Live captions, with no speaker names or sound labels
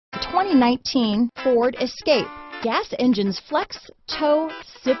2019 Ford Escape. Gas engines flex, tow,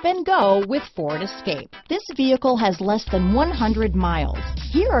 sip and go with Ford Escape. This vehicle has less than 100 miles.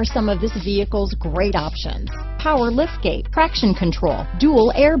 Here are some of this vehicle's great options: power liftgate, traction control,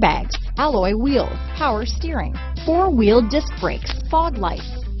 dual airbags, alloy wheels, power steering, four-wheel disc brakes, fog lights,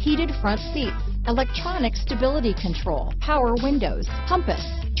 heated front seats, electronic stability control, power windows, compass,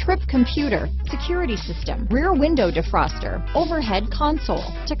 trip computer, security system, rear window defroster, overhead console,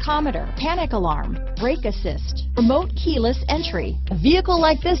 tachometer, panic alarm, brake assist, remote keyless entry. A vehicle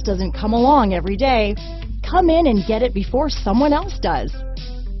like this doesn't come along every day. Come in and get it before someone else does.